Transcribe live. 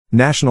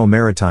National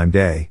Maritime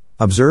Day,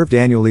 observed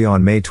annually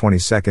on May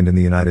 22 in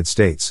the United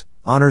States,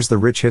 honors the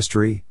rich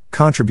history,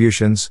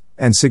 contributions,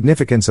 and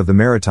significance of the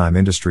maritime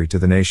industry to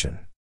the nation.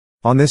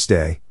 On this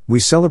day,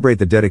 we celebrate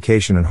the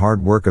dedication and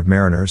hard work of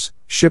mariners,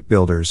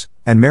 shipbuilders,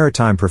 and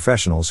maritime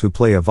professionals who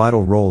play a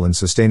vital role in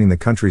sustaining the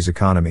country's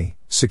economy,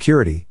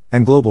 security,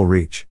 and global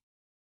reach.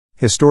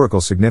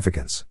 Historical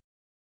significance.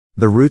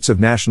 The roots of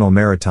National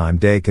Maritime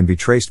Day can be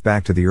traced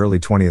back to the early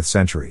 20th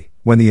century,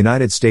 when the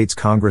United States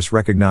Congress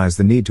recognized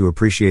the need to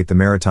appreciate the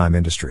maritime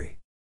industry.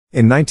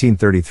 In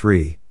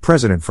 1933,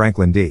 President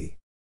Franklin D.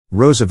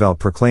 Roosevelt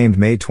proclaimed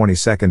May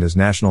 22 as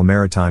National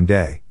Maritime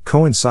Day,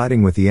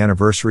 coinciding with the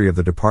anniversary of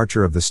the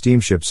departure of the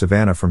steamship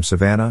Savannah from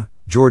Savannah,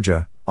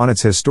 Georgia, on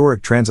its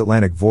historic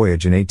transatlantic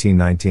voyage in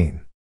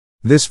 1819.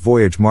 This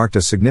voyage marked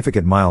a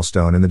significant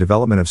milestone in the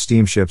development of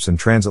steamships and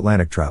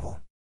transatlantic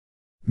travel.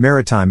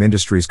 Maritime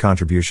industry's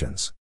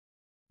contributions.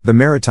 The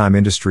maritime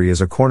industry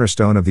is a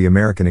cornerstone of the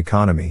American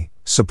economy,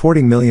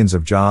 supporting millions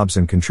of jobs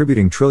and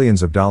contributing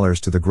trillions of dollars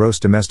to the gross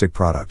domestic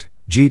product,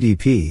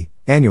 GDP,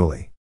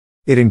 annually.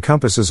 It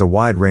encompasses a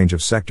wide range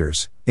of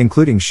sectors,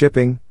 including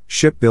shipping,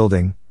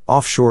 shipbuilding,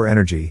 offshore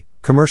energy,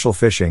 commercial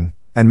fishing,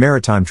 and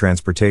maritime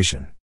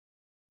transportation.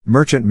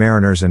 Merchant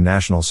mariners and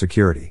national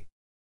security.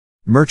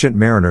 Merchant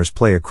mariners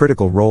play a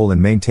critical role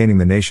in maintaining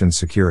the nation's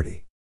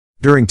security.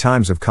 During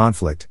times of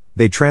conflict,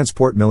 they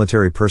transport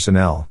military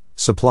personnel,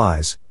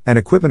 supplies, and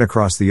equipment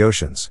across the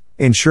oceans,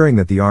 ensuring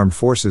that the armed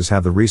forces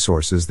have the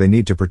resources they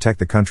need to protect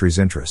the country's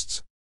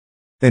interests.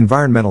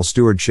 Environmental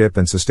stewardship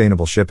and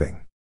sustainable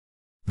shipping.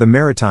 The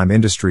maritime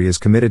industry is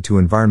committed to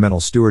environmental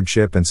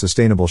stewardship and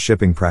sustainable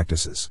shipping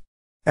practices.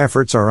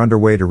 Efforts are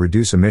underway to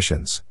reduce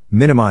emissions,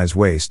 minimize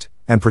waste,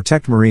 and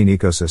protect marine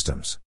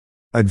ecosystems.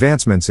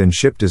 Advancements in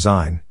ship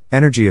design,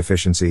 energy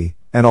efficiency,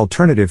 and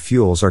alternative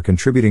fuels are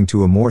contributing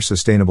to a more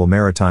sustainable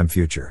maritime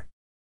future.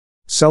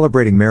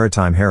 Celebrating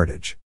maritime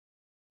heritage.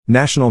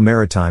 National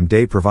Maritime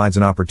Day provides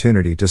an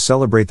opportunity to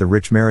celebrate the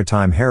rich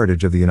maritime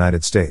heritage of the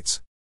United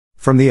States.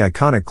 From the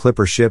iconic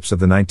clipper ships of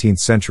the 19th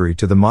century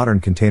to the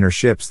modern container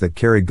ships that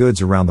carry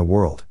goods around the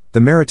world,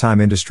 the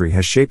maritime industry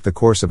has shaped the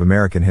course of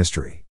American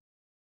history.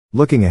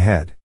 Looking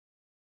ahead.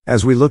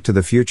 As we look to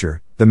the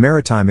future, the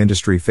maritime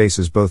industry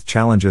faces both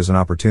challenges and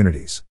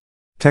opportunities.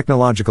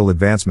 Technological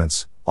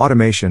advancements,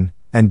 automation,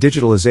 and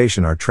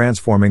digitalization are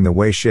transforming the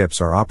way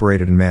ships are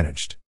operated and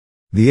managed.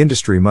 The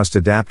industry must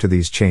adapt to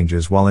these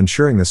changes while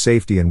ensuring the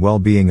safety and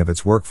well-being of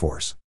its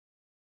workforce.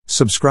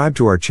 Subscribe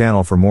to our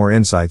channel for more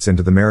insights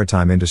into the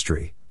maritime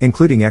industry,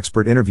 including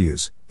expert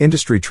interviews,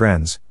 industry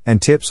trends, and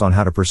tips on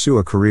how to pursue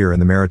a career in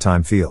the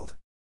maritime field.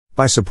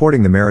 By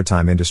supporting the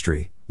maritime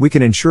industry, we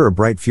can ensure a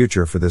bright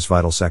future for this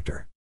vital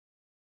sector.